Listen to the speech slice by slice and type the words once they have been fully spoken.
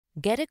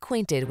Get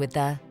acquainted with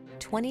the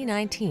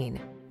 2019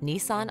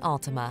 Nissan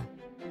Altima.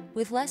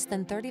 With less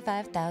than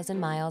 35,000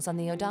 miles on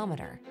the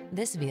odometer,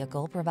 this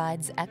vehicle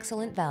provides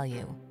excellent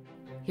value.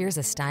 Here's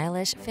a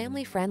stylish,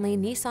 family-friendly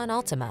Nissan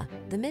Altima,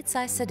 the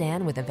midsize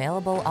sedan with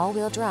available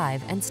all-wheel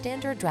drive and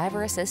standard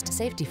driver assist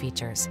safety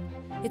features.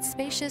 Its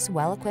spacious,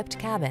 well-equipped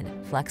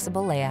cabin,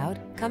 flexible layout,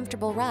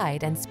 comfortable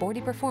ride, and sporty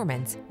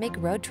performance make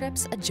road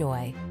trips a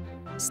joy.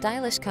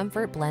 Stylish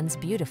comfort blends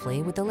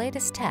beautifully with the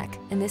latest tech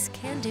in this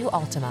can-do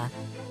Altima.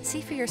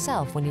 See for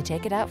yourself when you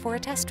take it out for a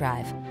test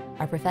drive.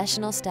 Our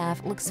professional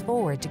staff looks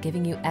forward to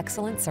giving you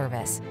excellent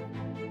service.